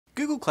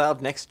Google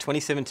Cloud Next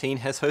 2017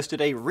 has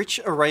hosted a rich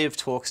array of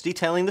talks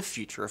detailing the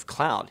future of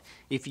cloud.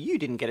 If you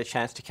didn't get a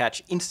chance to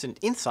catch Instant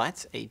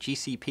Insights, a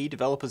GCP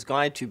developer's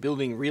guide to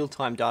building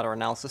real-time data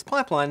analysis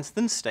pipelines,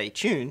 then stay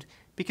tuned,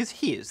 because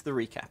here's the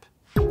recap.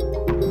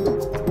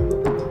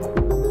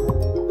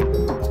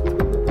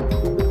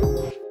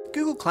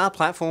 Google Cloud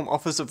Platform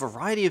offers a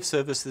variety of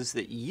services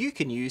that you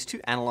can use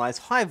to analyze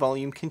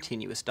high-volume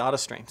continuous data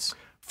streams.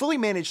 Fully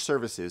managed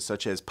services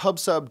such as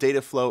PubSub,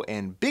 Dataflow,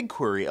 and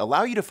BigQuery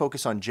allow you to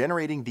focus on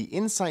generating the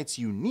insights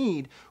you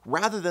need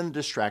rather than the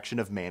distraction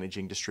of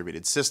managing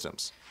distributed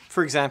systems.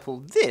 For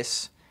example,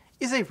 this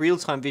is a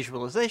real-time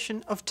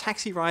visualization of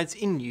taxi rides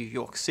in New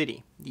York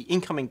City. The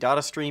incoming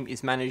data stream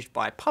is managed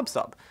by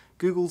PubSub,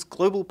 Google's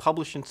global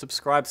publish and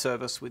subscribe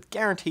service with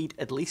guaranteed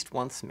at least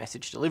once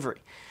message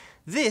delivery.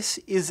 This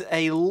is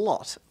a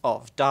lot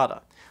of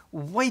data,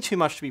 way too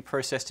much to be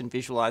processed and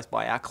visualized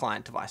by our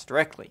client device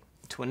directly.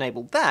 To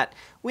enable that,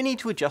 we need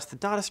to adjust the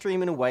data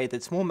stream in a way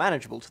that's more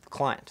manageable to the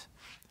client.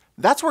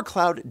 That's where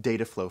Cloud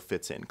Dataflow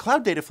fits in.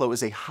 Cloud Dataflow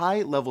is a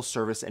high-level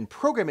service and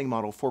programming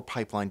model for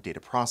pipeline data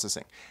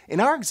processing. In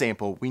our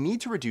example, we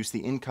need to reduce the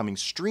incoming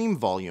stream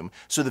volume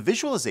so the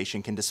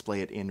visualization can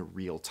display it in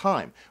real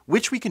time,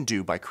 which we can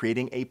do by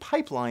creating a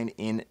pipeline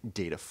in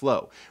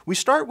Dataflow. We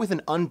start with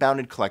an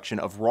unbounded collection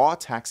of raw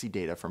taxi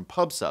data from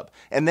PubSub,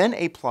 and then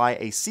apply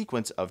a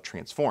sequence of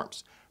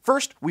transforms.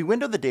 First, we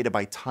window the data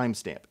by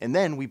timestamp, and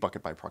then we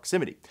bucket by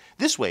proximity.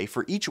 This way,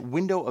 for each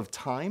window of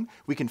time,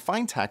 we can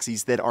find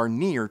taxis that are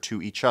near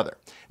to each other.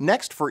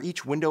 Next, for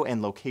each window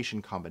and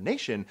location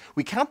combination,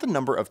 we count the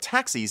number of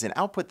taxis and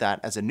output that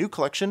as a new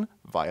collection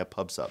via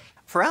PubSub.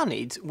 For our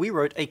needs, we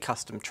wrote a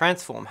custom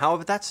transform.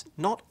 However, that's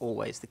not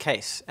always the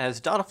case, as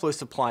Dataflow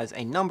supplies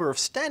a number of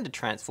standard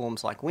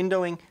transforms like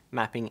windowing,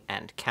 mapping,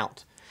 and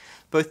count.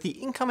 Both the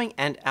incoming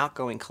and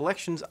outgoing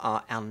collections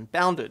are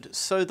unbounded,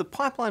 so the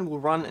pipeline will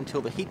run until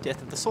the heat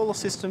death of the solar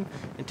system,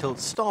 until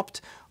it's stopped,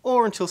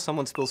 or until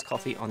someone spills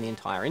coffee on the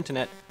entire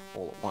internet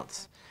all at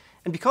once.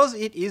 And because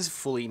it is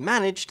fully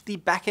managed, the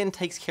backend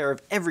takes care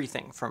of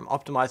everything from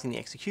optimizing the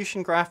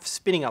execution graph,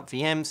 spinning up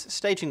VMs,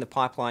 staging the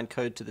pipeline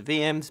code to the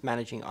VMs,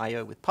 managing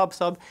I/O with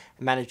PubSub,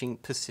 and managing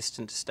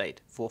persistent state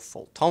for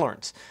fault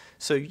tolerance.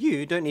 So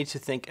you don't need to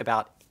think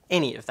about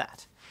any of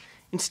that.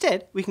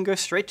 Instead, we can go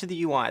straight to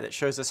the UI that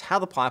shows us how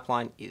the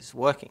pipeline is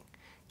working.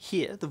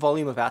 Here, the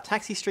volume of our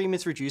taxi stream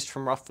is reduced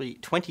from roughly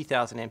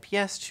 20,000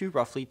 MPS to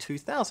roughly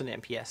 2,000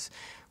 MPS,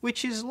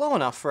 which is low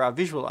enough for our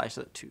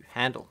visualizer to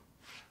handle.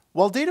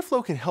 While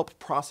Dataflow can help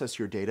process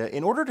your data,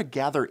 in order to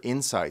gather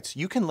insights,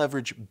 you can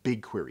leverage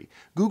BigQuery,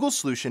 Google's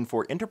solution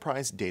for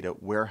enterprise data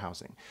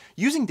warehousing.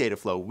 Using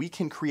Dataflow, we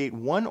can create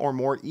one or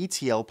more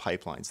ETL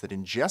pipelines that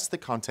ingest the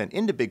content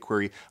into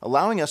BigQuery,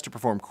 allowing us to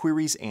perform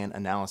queries and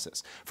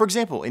analysis. For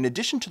example, in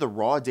addition to the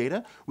raw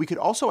data, we could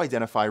also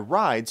identify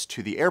rides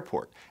to the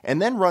airport, and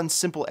then run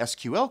simple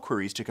SQL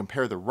queries to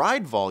compare the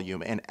ride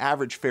volume and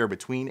average fare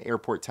between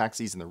airport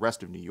taxis and the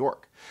rest of New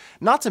York.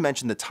 Not to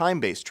mention the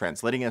time-based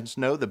trends, letting us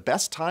know the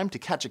best time to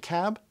catch a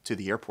cab to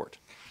the airport.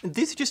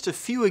 These are just a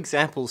few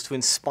examples to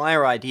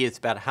inspire ideas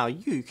about how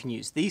you can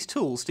use these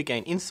tools to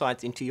gain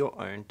insights into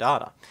your own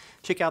data.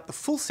 Check out the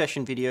full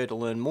session video to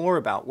learn more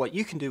about what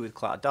you can do with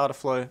Cloud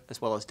Dataflow,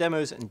 as well as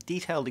demos and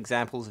detailed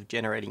examples of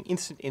generating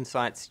instant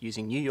insights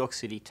using New York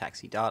City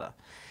taxi data.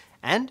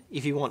 And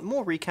if you want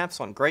more recaps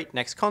on great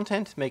Next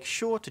content, make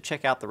sure to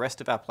check out the rest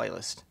of our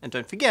playlist. And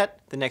don't forget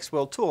the Next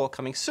World Tour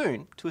coming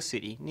soon to a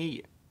city near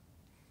you.